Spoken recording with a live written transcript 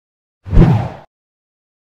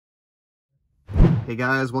Hey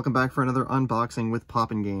guys, welcome back for another unboxing with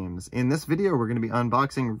POPnGAMES. In this video, we're going to be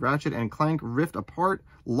unboxing Ratchet Clank Rift Apart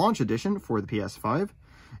Launch Edition for the PS5.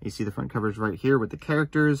 You see the front covers right here with the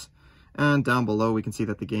characters, and down below we can see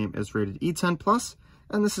that the game is rated E10+,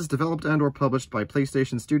 and this is developed and or published by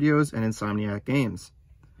PlayStation Studios and Insomniac Games.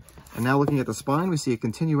 And now looking at the spine, we see a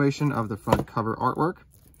continuation of the front cover artwork.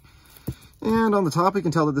 And on the top, we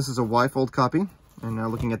can tell that this is a Y-fold copy. And now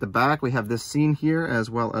looking at the back, we have this scene here as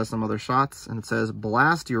well as some other shots, and it says,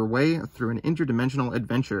 blast your way through an interdimensional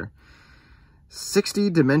adventure.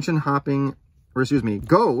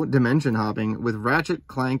 Go dimension hopping with Ratchet,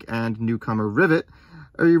 Clank, and newcomer Rivet,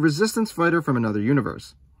 a resistance fighter from another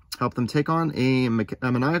universe. Help them take on a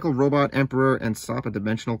maniacal robot emperor and stop a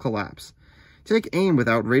dimensional collapse. Take aim with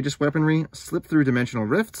outrageous weaponry, slip through dimensional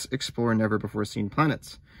rifts, explore never-before-seen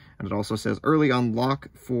planets. And it also says early unlock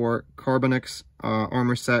for Carbonix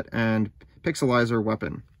armor set and Pixelizer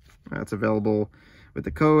weapon. That's available with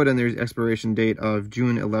the code, and there's expiration date of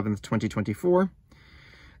June 11th, 2024.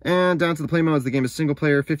 And down to the play modes, the game is single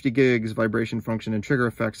player, 50 gigs, vibration function, and trigger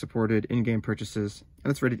effects supported in-game purchases.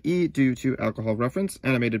 And it's rated E due to alcohol reference,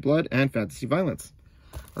 animated blood, and fantasy violence.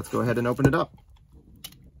 Let's go ahead and open it up.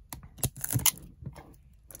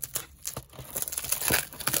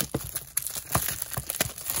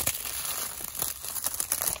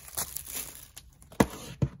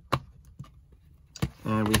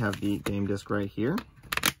 And we have the game disc right here.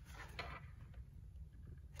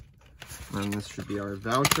 And this should be our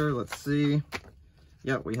voucher. Let's see.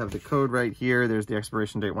 Yep, we have the code right here. There's the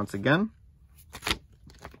expiration date once again.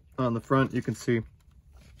 On the front, you can see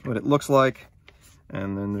what it looks like.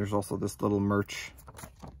 And then there's also this little merch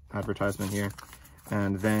advertisement here.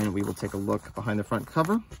 And then we will take a look behind the front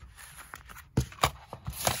cover,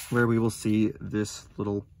 where we will see this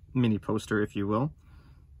little mini poster, if you will.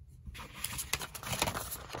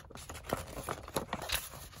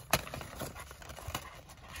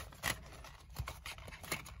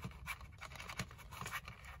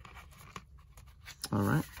 All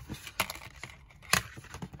right.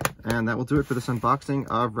 And that will do it for this unboxing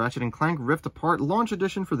of Ratchet & Clank Rift Apart Launch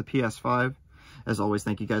Edition for the PS5. As always,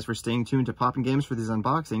 thank you guys for staying tuned to POPnGAMES for these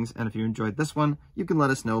unboxings. And if you enjoyed this one, you can let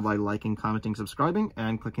us know by liking, commenting, subscribing,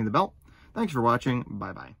 and clicking the bell. Thanks for watching.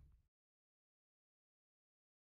 Bye-bye.